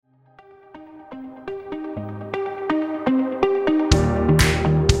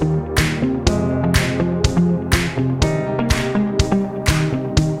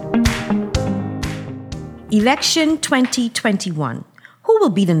Election 2021. Who will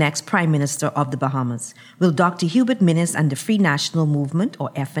be the next Prime Minister of the Bahamas? Will Dr. Hubert Minnis and the Free National Movement,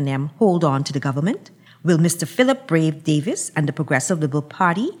 or FNM, hold on to the government? Will Mr. Philip Brave Davis and the Progressive Liberal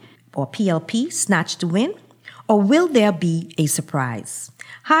Party, or PLP, snatch the win? Or will there be a surprise?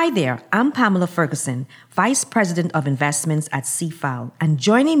 Hi there, I'm Pamela Ferguson, Vice President of Investments at CFAL, and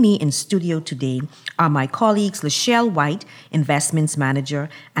joining me in studio today are my colleagues Lachelle White, Investments Manager,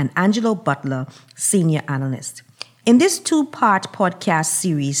 and Angelo Butler, Senior Analyst. In this two-part podcast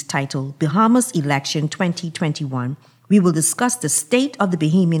series titled Bahamas Election 2021, we will discuss the state of the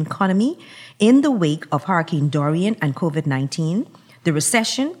Bahamian economy in the wake of Hurricane Dorian and COVID-19, the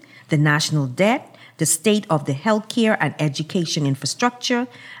recession, the national debt, the state of the healthcare and education infrastructure,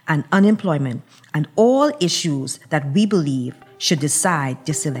 and unemployment, and all issues that we believe should decide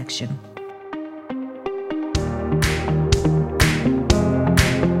this election.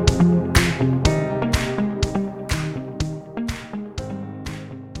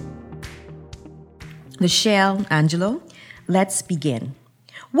 Lachelle, Angelo, let's begin.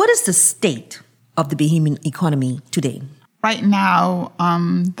 What is the state of the Bahamian economy today? Right now,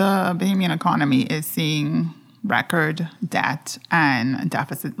 the Bahamian economy is seeing record debt and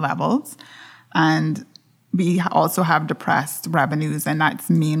deficit levels. And we also have depressed revenues, and that's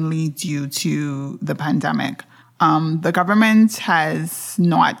mainly due to the pandemic. The government has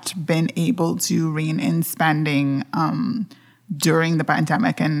not been able to rein in spending during the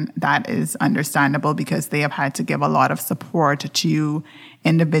pandemic, and that is understandable because they have had to give a lot of support to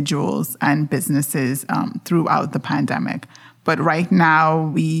individuals and businesses throughout the pandemic. But right now,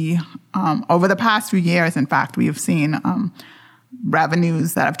 we over the past few years, in fact, we have seen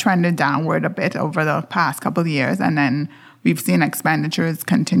revenues that have trended downward a bit over the past couple of years, and then we've seen expenditures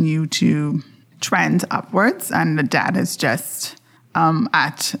continue to trend upwards, and the debt is just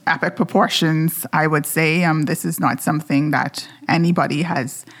at epic proportions, I would say. This is not something that anybody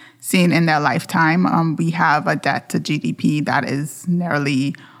has seen in their lifetime. We have a debt to GDP that is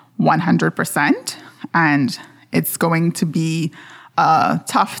nearly 100%, and it's going to be a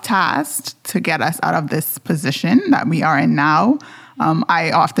tough task to get us out of this position that we are in now. I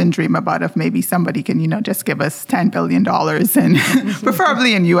often dream about if maybe somebody can, just give us $10 billion and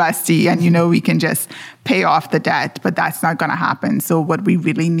preferably in USD, and, we can just pay off the debt, but that's not going to happen. So what we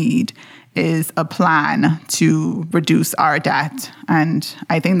really need is a plan to reduce our debt. And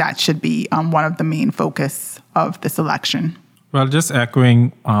I think that should be one of the main focus of this election. Well, just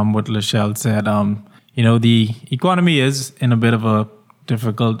echoing what Lachelle said, the economy is in a bit of a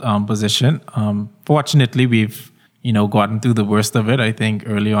difficult position. Fortunately, we've gotten through the worst of it, I think,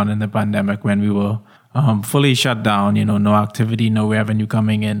 early on in the pandemic when we were fully shut down, no activity, no revenue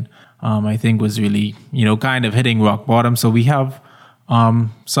coming in, I think was really, kind of hitting rock bottom. So we have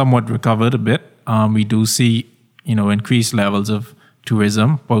somewhat recovered a bit. We do see, increased levels of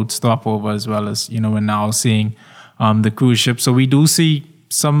tourism, both stopover as well as, we're now seeing the cruise ships. So we do see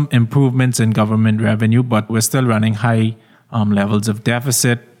some improvements in government revenue, but we're still running high levels of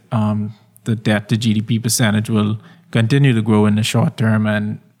deficit. The debt to GDP percentage will continue to grow in the short term.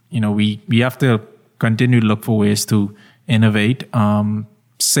 And, we have to continue to look for ways to innovate,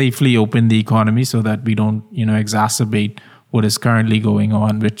 safely open the economy so that we don't, exacerbate what is currently going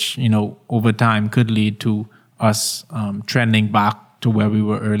on, which, over time could lead to us trending back to where we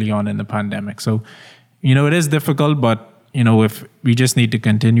were early on in the pandemic. So, it is difficult, but, if we just need to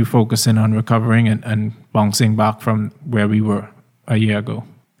continue focusing on recovering and bouncing back from where we were a year ago.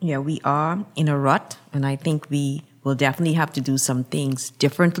 Yeah, we are in a rut, and I think we will definitely have to do some things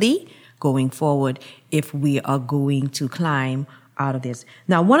differently going forward if we are going to climb out of this.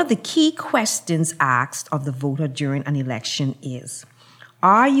 Now, one of the key questions asked of the voter during an election is,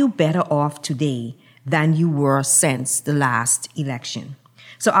 are you better off today than you were since the last election?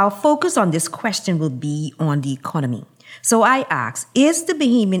 So our focus on this question will be on the economy. So I ask, is the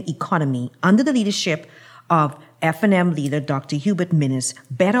Bahamian economy under the leadership of FNM leader Dr. Hubert Minnis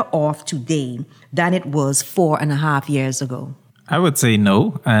better off today than it was 4.5 years ago? I would say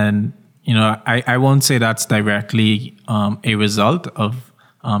no. And, I won't say that's directly a result of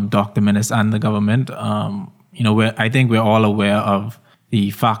Dr. Minnis and the government. I think we're all aware of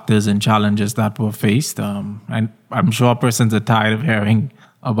the factors and challenges that were faced. And I'm sure persons are tired of hearing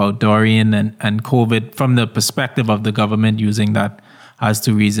about Dorian and COVID from the perspective of the government using that as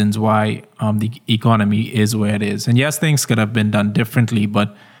to reasons why the economy is where it is. And yes, things could have been done differently,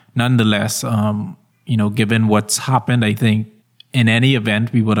 but nonetheless, given what's happened, I think in any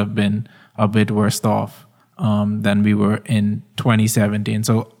event, we would have been a bit worse off than we were in 2017.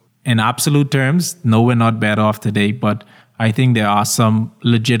 So in absolute terms, no, we're not better off today, but I think there are some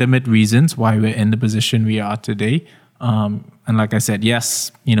legitimate reasons why we're in the position we are today. And like I said,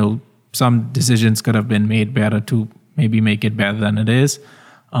 yes, some decisions could have been made better to maybe make it better than it is.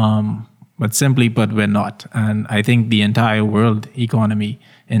 But simply put, we're not. And I think the entire world economy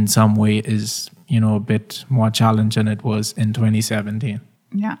in some way is, a bit more challenged than it was in 2017.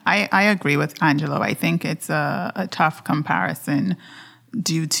 Yeah, I agree with Angelo. I think it's a tough comparison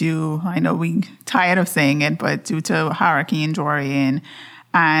due to, I know we're tired of saying it, but due to Hurricane Dorian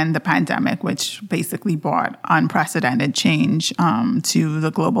and the pandemic, which basically brought unprecedented change to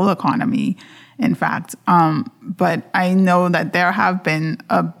the global economy, in fact. But I know that there have been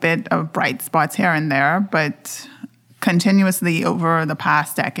a bit of bright spots here and there, but continuously over the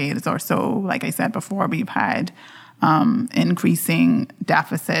past decades or so, like I said before, we've had increasing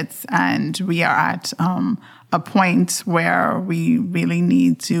deficits, and we are at a point where we really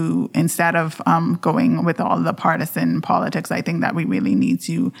need to, instead of going with all the partisan politics, I think that we really need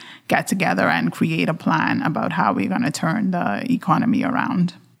to get together and create a plan about how we're going to turn the economy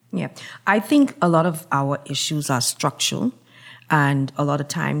around. Yeah, I think a lot of our issues are structural, and a lot of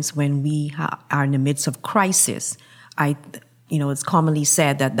times when we are in the midst of crisis, it's commonly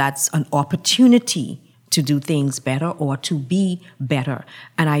said that that's an opportunity to do things better or to be better.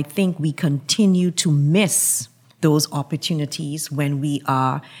 And I think we continue to miss those opportunities when we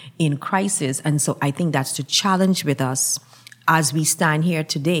are in crisis. And so I think that's the challenge with us as we stand here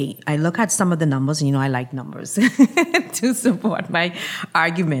today. I look at some of the numbers, and I like numbers to support my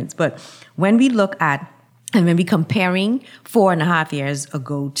arguments. But when we look at, and when we're comparing 4.5 years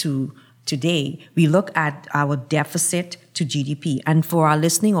ago to today, we look at our deficit to GDP. And for our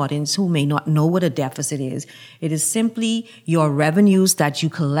listening audience who may not know what a deficit is, it is simply your revenues that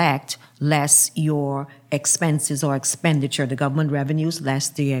you collect less your expenses or expenditure, the government revenues less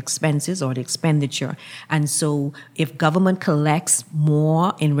the expenses or the expenditure. And so if government collects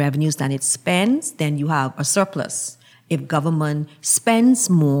more in revenues than it spends, then you have a surplus. If government spends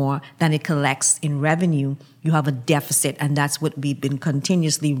more than it collects in revenue, you have a deficit. And that's what we've been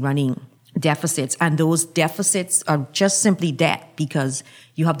continuously running, deficits. And those deficits are just simply debt because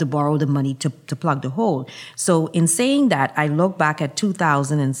you have to borrow the money to plug the hole. So in saying that, I look back at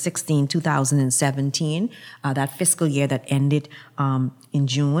 2016, 2017, that fiscal year that ended in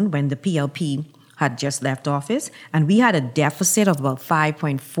June when the PLP had just left office, and we had a deficit of about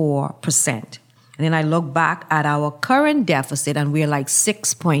 5.4%. And then I look back at our current deficit, and we're like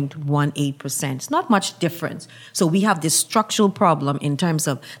 6.18%. It's not much difference. So we have this structural problem in terms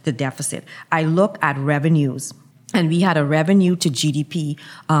of the deficit. I look at revenues, and we had a revenue to GDP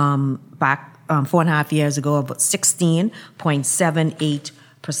back 4.5 years ago of about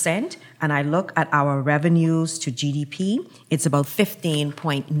 16.78%. And I look at our revenues to GDP, it's about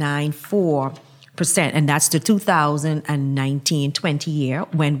 15.94%. And that's the 2019-20 year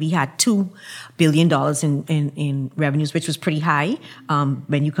when we had $2 billion in revenues, which was pretty high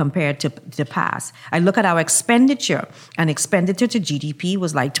when you compare it to the past. I look at our expenditure, and expenditure to GDP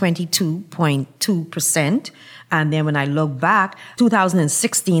was like 22.2%. And then when I look back,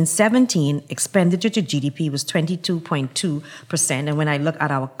 2016-17, expenditure to GDP was 22.2%. And when I look at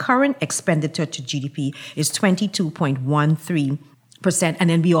our current expenditure to GDP, it's 22.13%. And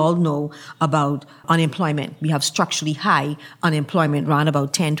then we all know about unemployment. We have structurally high unemployment, around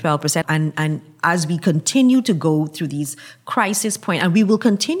about 10-12%. And as we continue to go through these crisis points, and we will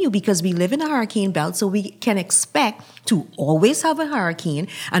continue because we live in a hurricane belt, so we can expect to always have a hurricane,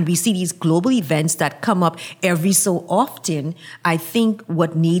 and we see these global events that come up every so often. I think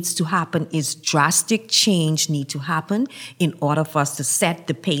what needs to happen is drastic change need to happen in order for us to set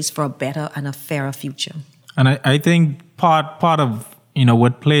the pace for a better and a fairer future. And I think part of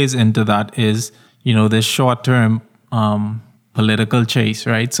what plays into that is this short-term political chase,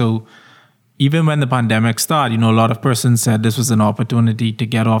 right? So even when the pandemic started, a lot of persons said this was an opportunity to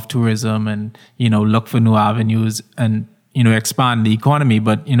get off tourism and look for new avenues and expand the economy.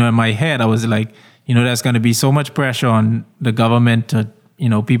 But in my head, I was like, there's going to be so much pressure on the government to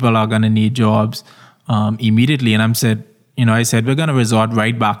people are going to need jobs immediately, and I said we're going to resort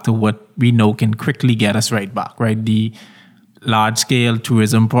right back to what we know can quickly get us right back, right? The large-scale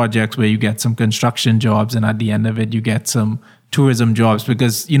tourism projects where you get some construction jobs, and at the end of it, you get some tourism jobs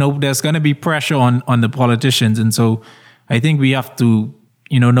because, there's going to be pressure on the politicians. And so I think we have to,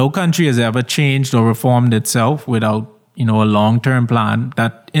 no country has ever changed or reformed itself without, a long-term plan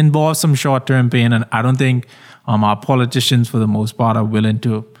that involves some short-term pain. And I don't think our politicians, for the most part, are willing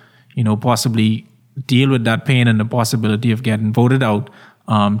to, possibly deal with that pain and the possibility of getting voted out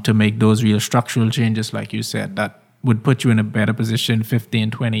to make those real structural changes, like you said, that would put you in a better position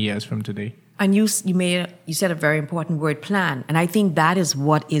 15, 20 years from today. And you said a very important word, plan. And I think that is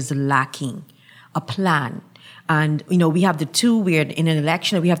what is lacking, a plan. And, we have we're in an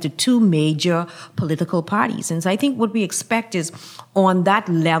election, we have the two major political parties. And so I think what we expect is on that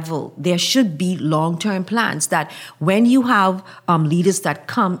level, there should be long-term plans that when you have leaders that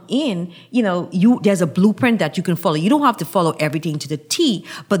come in, there's a blueprint that you can follow. You don't have to follow everything to the T,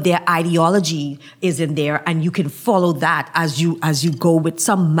 but their ideology is in there and you can follow that as you go with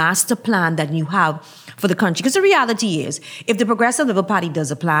some master plan that you have for the country. Because the reality is, if the Progressive Liberal Party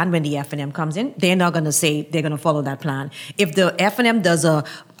does a plan when the FNM comes in, they're not going to say they're going to follow that plan. If the FNM does a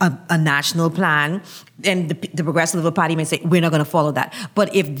national plan, then the Progressive Liberal Party may say, we're not going to follow that.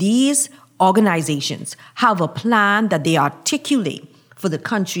 But if these organizations have a plan that they articulate for the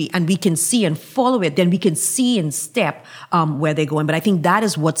country and we can see and follow it, then we can see in step where they're going. But I think that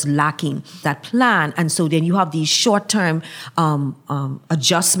is what's lacking, that plan. And so then you have these short-term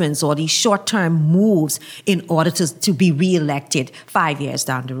adjustments or these short-term moves in order to be reelected 5 years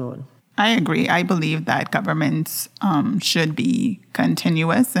down the road. I agree. I believe that governments should be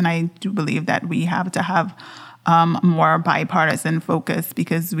continuous. And I do believe that we have to have more bipartisan focus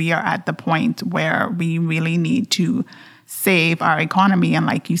because we are at the point where we really need to save our economy. And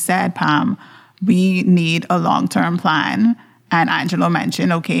like you said, Pam, we need a long-term plan. And Angelo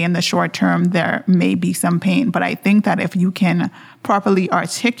mentioned, okay, in the short term, there may be some pain. But I think that if you can properly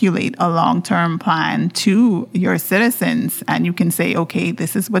articulate a long-term plan to your citizens and you can say, okay,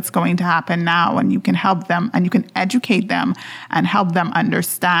 this is what's going to happen now, and you can help them and you can educate them and help them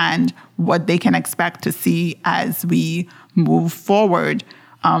understand what they can expect to see as we move forward,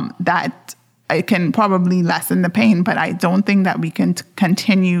 that it can probably lessen the pain. But I don't think that we can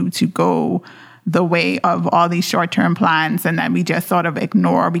continue to go the way of all these short-term plans and that we just sort of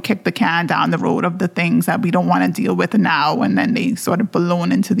ignore, we kick the can down the road of the things that we don't want to deal with now, and then they sort of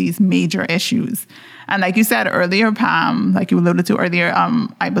balloon into these major issues. And like you said earlier, Pam, like you alluded to earlier,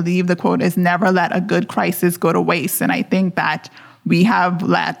 I believe the quote is, never let a good crisis go to waste. And I think that we have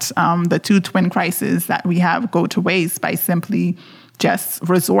let the two twin crises that we have go to waste by simply just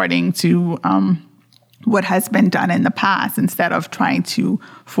resorting to what has been done in the past instead of trying to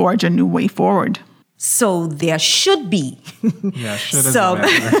forge a new way forward. So there should be some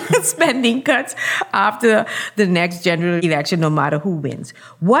spending cuts after the next general election, no matter who wins.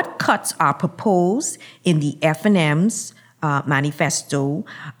 What cuts are proposed in the FNM's manifesto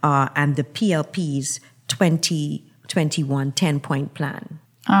and the PLP's 2021 10-point plan?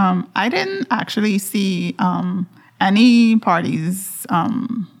 I didn't actually see any parties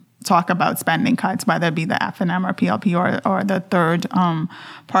talk about spending cuts, whether it be the FNM or PLP or the third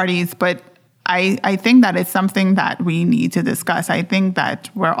parties. But I think that it's something that we need to discuss. I think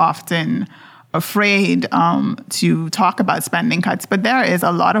that we're often afraid to talk about spending cuts, but there is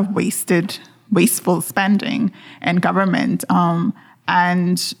a lot of wasteful spending in government.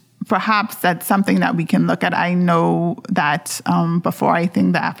 And perhaps that's something that we can look at. I know that before, I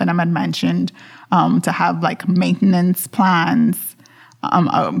think the FNM had mentioned to have like maintenance plans,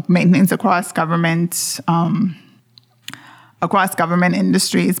 maintenance across government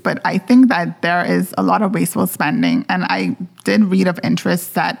industries. But I think that there is a lot of wasteful spending. And I did read of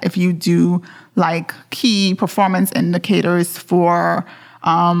interest that if you do like key performance indicators for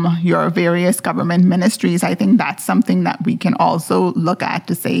your various government ministries, I think that's something that we can also look at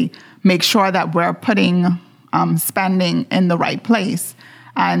to say, make sure that we're putting spending in the right place.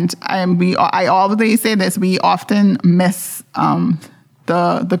 And I always say this, we often miss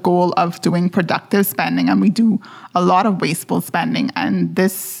the goal of doing productive spending, and we do a lot of wasteful spending. And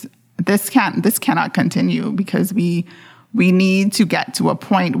this cannot continue, because we need to get to a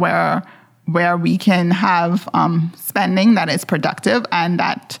point where we can have spending that is productive and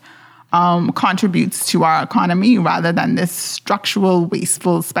that contributes to our economy, rather than this structural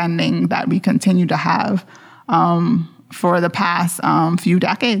wasteful spending that we continue to have for the past few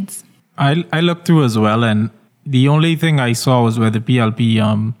decades. I looked through as well, and the only thing I saw was where the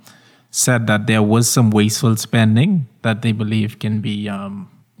PLP said that there was some wasteful spending that they believe can be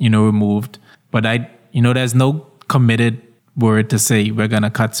removed. But there's no committed word to say we're going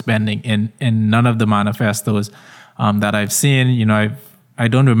to cut spending in none of the manifestos that I've seen. I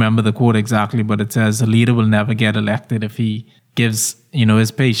don't remember the quote exactly, but it says a leader will never get elected if he gives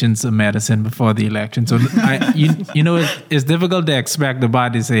his patients a medicine before the election. So it's difficult to expect the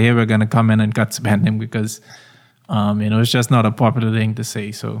body to say, hey, we're going to come in and cut spending, because it's just not a popular thing to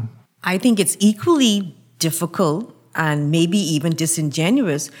say. So I think it's equally difficult and maybe even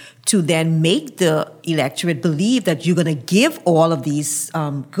disingenuous to then make the electorate believe that you're going to give all of these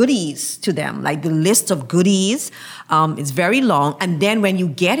goodies to them. Like the list of goodies is very long. And then when you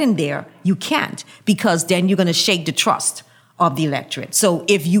get in there, you can't, because then you're going to shake the trust of the electorate. So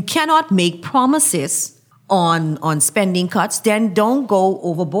if you cannot make promises on spending cuts, then don't go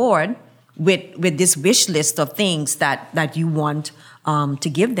overboard with this wish list of things that you want to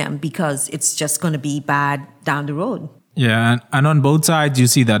give them, because it's just going to be bad down the road. Yeah, and on both sides, you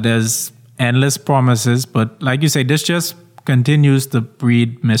see that there's endless promises, but like you say, this just continues to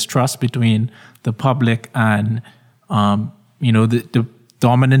breed mistrust between the public and, the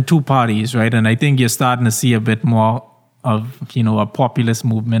dominant two parties, right? And I think you're starting to see a bit more of, a populist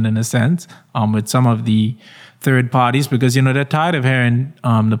movement in a sense, with some of the third parties, because, they're tired of hearing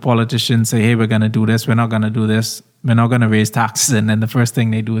the politicians say, hey, we're going to do this, we're not going to do this, we're not going to raise taxes, and then the first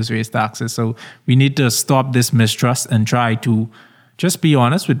thing they do is raise taxes. So we need to stop this mistrust and try to just be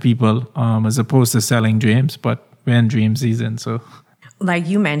honest with people, as opposed to selling dreams, but we're in dream season, so... Like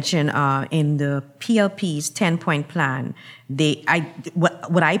you mentioned, in the PLP's 10-point plan,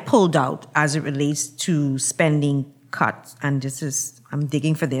 what I pulled out as it relates to spending cuts, and I'm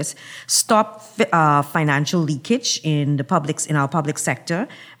digging for this, stop financial leakage in our public sector,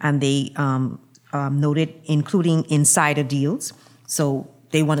 and they noted including insider deals. So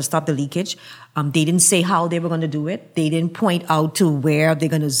they want to stop the leakage. They didn't say how they were going to do it. They didn't point out to where they're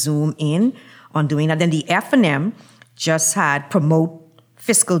going to zoom in on doing that. Then the F&M just had promote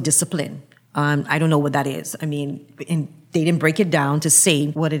fiscal discipline. I don't know what that is. I mean, they didn't break it down to say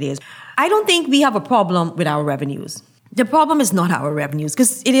what it is. I don't think we have a problem with our revenues. The problem is not our revenues,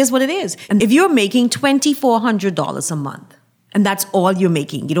 because it is what it is. And if you're making $2,400 a month, and that's all you're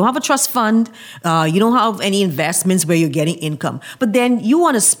making, you don't have a trust fund, you don't have any investments where you're getting income, but then you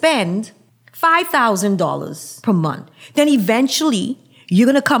want to spend $5,000 per month, then eventually you're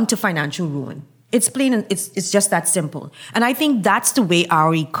going to come to financial ruin. It's plain and it's just that simple. And I think that's the way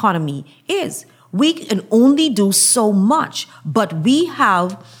our economy is. We can only do so much, but we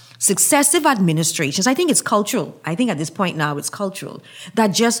have successive administrations. I think it's cultural. I think at this point now it's cultural, that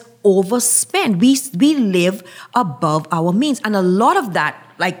just overspend. We live above our means. And a lot of that,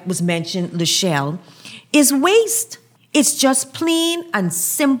 like was mentioned, Lachelle, is waste. It's just plain and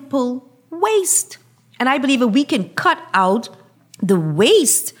simple waste. And I believe if we can cut out the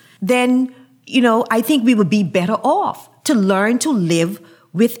waste, then I think we would be better off to learn to live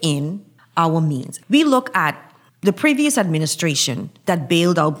within our means. We look at the previous administration that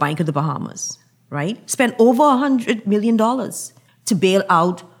bailed out Bank of the Bahamas, right? Spent over $100 million to bail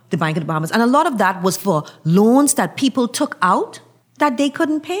out the Bank of the Bahamas. And a lot of that was for loans that people took out that they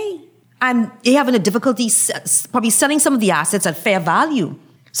couldn't pay. And they having a difficulty probably selling some of the assets at fair value.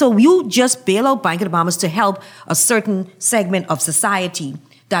 So you just bail out Bank of the Bahamas to help a certain segment of society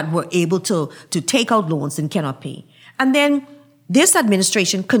that were able to take out loans and cannot pay. And then this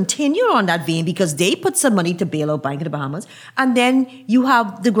administration continued on that vein because they put some money to bail out Bank of the Bahamas. And then you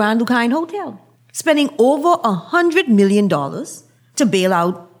have the Grand Lucayne Hotel spending over $100 million to bail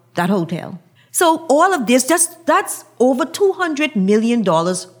out that hotel. So all of this, that's over $200 million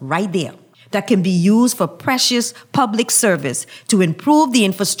right there that can be used for precious public service to improve the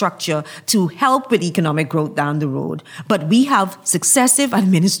infrastructure, to help with economic growth down the road. But we have successive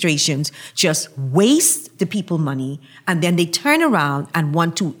administrations just waste the people money, and then they turn around and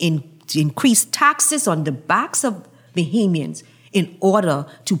want to increase taxes on the backs of Bahamians in order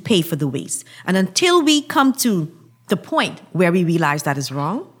to pay for the waste. And until we come to the point where we realize that is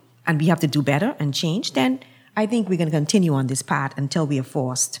wrong and we have to do better and change, then I think we're going to continue on this path until we are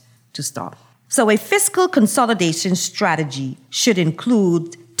forced to stop. So a fiscal consolidation strategy should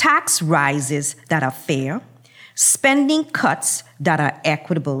include tax rises that are fair, spending cuts that are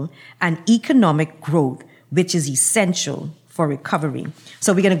equitable, and economic growth, which is essential for recovery.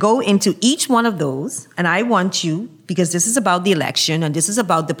 So we're going to go into each one of those, and I want you, because this is about the election and this is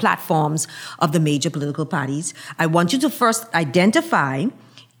about the platforms of the major political parties, I want you to first identify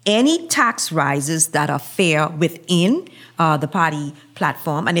any tax rises that are fair within the party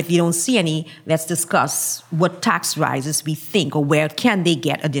platform. And if you don't see any, let's discuss what tax rises we think, or where can they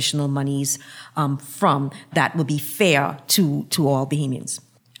get additional monies from that will be fair to all Bahamians.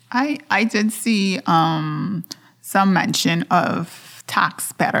 I did see some mention of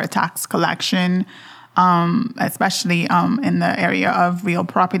better tax collection, especially in the area of real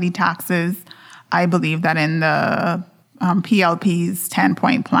property taxes. I believe that in the PLP's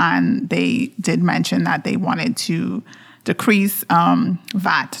 10-point plan, they did mention that they wanted to decrease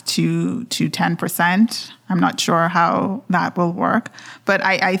VAT to 10%. I'm not sure how that will work. But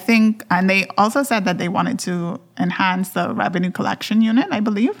I think, and they also said that they wanted to enhance the revenue collection unit, I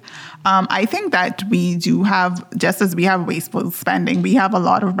believe. I think that we do have, just as we have wasteful spending, we have a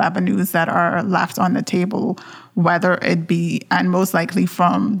lot of revenues that are left on the table, whether it be, and most likely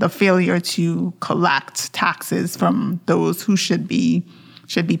from the failure to collect taxes from those who should be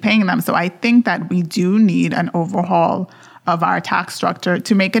paying them. So I think that we do need an overhaul of our tax structure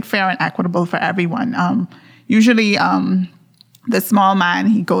to make it fair and equitable for everyone. Usually, the small man,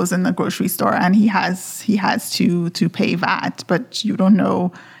 he goes in the grocery store and he has to pay VAT, but you don't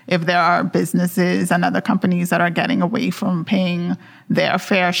know if there are businesses and other companies that are getting away from paying their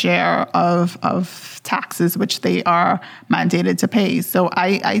fair share of taxes, which they are mandated to pay. So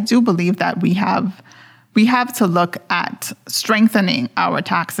I do believe that we have to look at strengthening our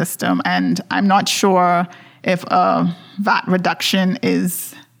tax system, and I'm not sure if a VAT reduction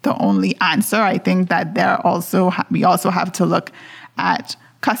is the only answer. I think that we also have to look at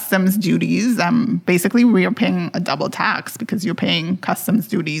customs duties. Basically, we are paying a double tax because you're paying customs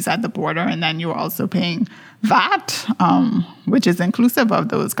duties at the border, and then you're also paying VAT, which is inclusive of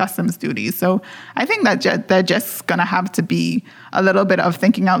those customs duties. So I think that they're just going to have to be a little bit of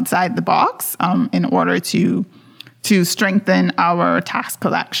thinking outside the box in order to strengthen our tax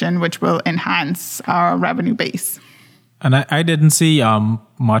collection, which will enhance our revenue base. And I didn't see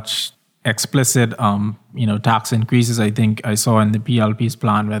much explicit, tax increases. I think I saw in the PLP's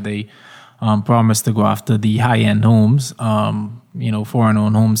plan where they promised to go after the high-end homes,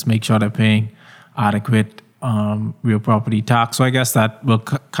 foreign-owned homes, make sure they're paying adequate real property tax. So I guess that will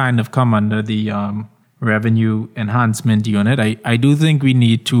kind of come under the revenue enhancement unit. I do think we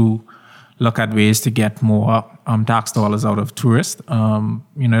need to look at ways to get more tax dollars out of tourists.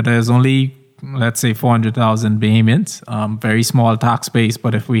 There's only, let's say, 400,000 Bahamians, very small tax base.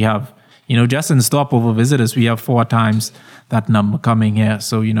 But if we have, just in stopover visitors, we have 4 times that number coming here.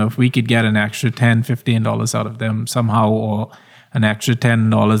 So, if we could get an extra $10, $15 out of them somehow, or an extra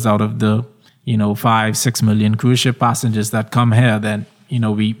 $10 out of the, 5-6 million cruise ship passengers that come here, then,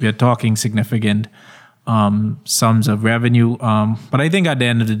 we're talking significant sums of revenue. But I think at the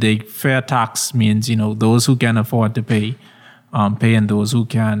end of the day, fair tax means, those who can afford to pay, and those who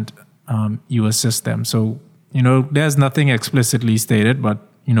can't, you assist them. So, there's nothing explicitly stated, but,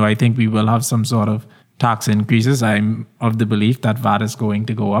 I think we will have some sort of tax increases. I'm of the belief that VAT is going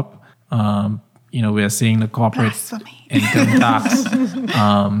to go up. We're seeing the corporate income tax,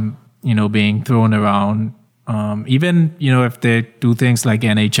 being thrown around. Even, if they do things like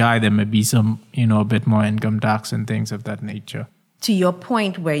NHI, there may be some, a bit more income tax and things of that nature. To your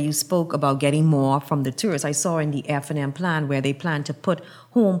point where you spoke about getting more from the tourists, I saw in the F&M plan where they plan to put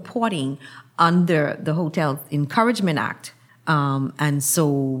home porting under the Hotel Encouragement Act. And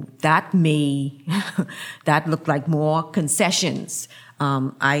so that may, that look like more concessions.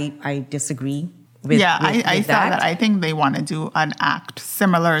 I disagree with that. I saw that. I think they want to do an act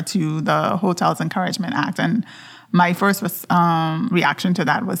similar to the Hotels Encouragement Act. And my first reaction to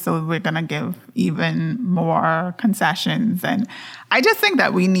that was, so we're going to give even more concessions. And I just think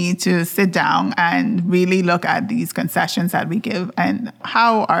that we need to sit down and really look at these concessions that we give and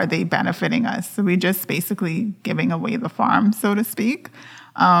how are they benefiting us. So we're just basically giving away the farm, so to speak.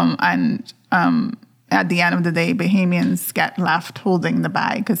 At the end of the day, Bahamians get left holding the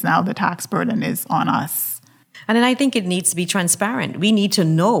bag because now the tax burden is on us. And then I think it needs to be transparent. We need to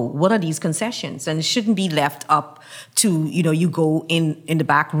know what are these concessions, and it shouldn't be left up to, you go in the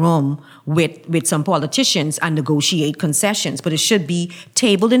back room with some politicians and negotiate concessions, but it should be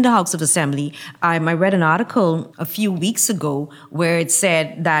tabled in the House of Assembly. I read an article a few weeks ago where it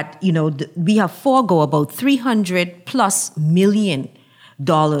said that, we have forego about $300+ million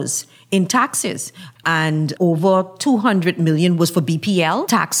in taxes, and over $200 million was for BPL,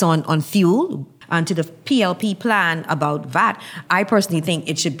 tax on fuel. And to the PLP plan about VAT, I personally think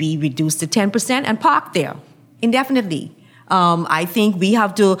it should be reduced to 10% and parked there indefinitely. I think we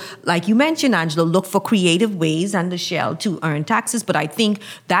have to, like you mentioned, Angela, look for creative ways and the Shell to earn taxes. But I think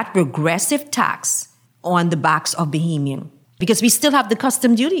that regressive tax on the backs of Bahamian, because we still have the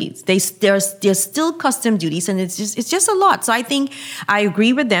custom duties. There's still custom duties, and it's just a lot. So I think I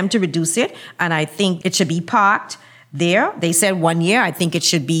agree with them to reduce it, and I think it should be parked there. They said 1 year. I think it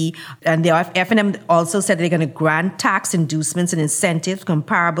should be, and the F&M also said they're going to grant tax inducements and incentives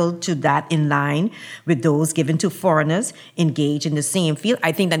comparable to that, in line with those given to foreigners engaged in the same field.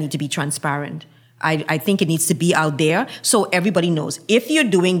 I think that need to be transparent. I think it needs to be out there so everybody knows if you're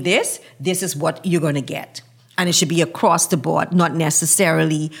doing this, this is what you're going to get. And it should be across the board, not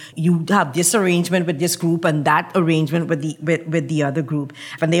necessarily you have this arrangement with this group and that arrangement with the other group.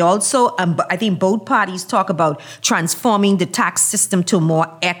 And they also, I think both parties talk about transforming the tax system to a more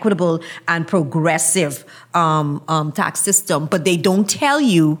equitable and progressive tax system, but they don't tell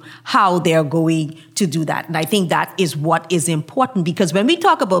you how they're going to do that. And I think that is what is important, because when we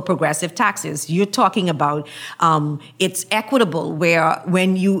talk about progressive taxes, you're talking about it's equitable, where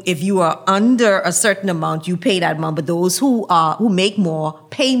if you are under a certain amount, you pay that amount, but those who make more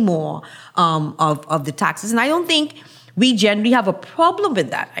pay more of the taxes. And I don't think we generally have a problem with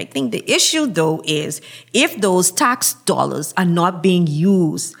that. I think the issue, though, is if those tax dollars are not being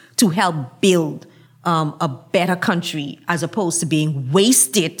used to help build a better country, as opposed to being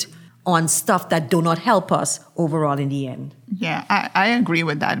wasted on stuff that do not help us overall in the end. Yeah, I agree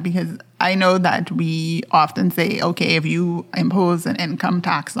with that, because I know that we often say, okay, if you impose an income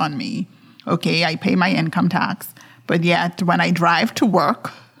tax on me, okay, I pay my income tax. But yet when I drive to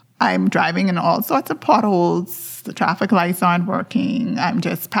work, I'm driving in all sorts of potholes. The traffic lights aren't working. I'm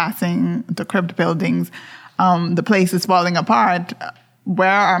just passing decrepit buildings. The place is falling apart.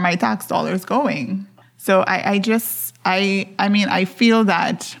 Where are my tax dollars going? So I feel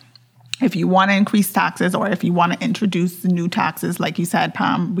that if you want to increase taxes, or if you want to introduce new taxes, like you said,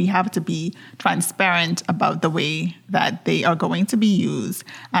 Pam, we have to be transparent about the way that they are going to be used.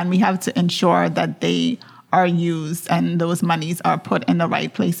 And we have to ensure that they are used and those monies are put in the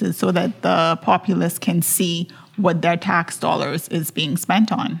right places so that the populace can see what their tax dollars is being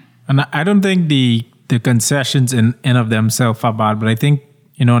spent on. And I don't think the concessions in and of themselves are bad, but I think,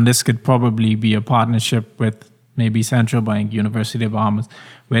 and this could probably be a partnership with maybe Central Bank, University of Bahamas,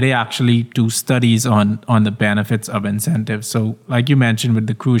 where they actually do studies on the benefits of incentives. So like you mentioned with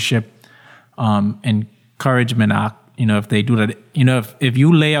the Cruise Ship Encouragement Act, if they do that, if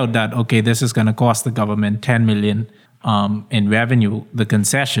you lay out that, okay, this is going to cost the government $10 million in revenue, the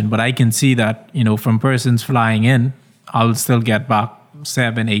concession, but I can see that, from persons flying in, I'll still get back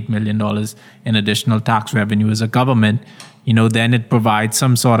 $7-8 million in additional tax revenue as a government, then it provides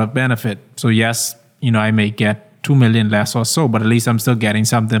some sort of benefit. So yes, I may get $2 million less or so, but at least I'm still getting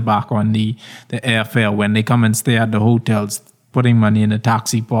something back on the airfare when they come and stay at the hotels, putting money in the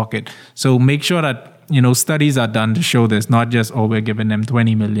taxi pocket. So make sure that, studies are done to show this, not just, we're giving them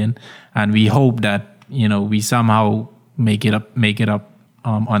 $20 million and we hope that, we somehow make it up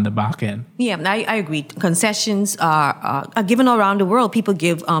on the back end. Yeah, I agree. Concessions are given around the world. People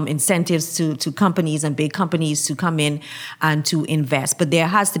give incentives to companies and big companies to come in and to invest. But there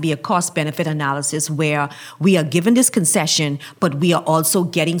has to be a cost-benefit analysis where we are given this concession, but we are also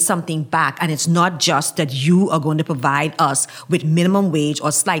getting something back. And it's not just that you are going to provide us with minimum wage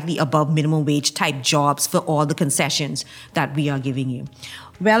or slightly above minimum wage type jobs for all the concessions that we are giving you.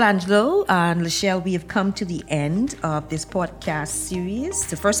 Well, Angelo and Lachelle, we have come to the end of this podcast series,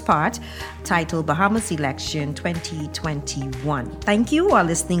 the first part, titled Bahamas Election 2021. Thank you, our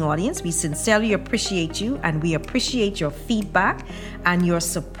listening audience. We sincerely appreciate you, and we appreciate your feedback and your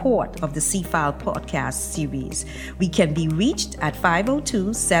support of the C-File podcast series. We can be reached at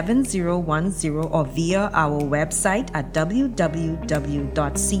 502-7010 or via our website at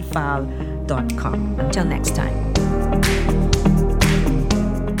www.cfile.com. Until next time.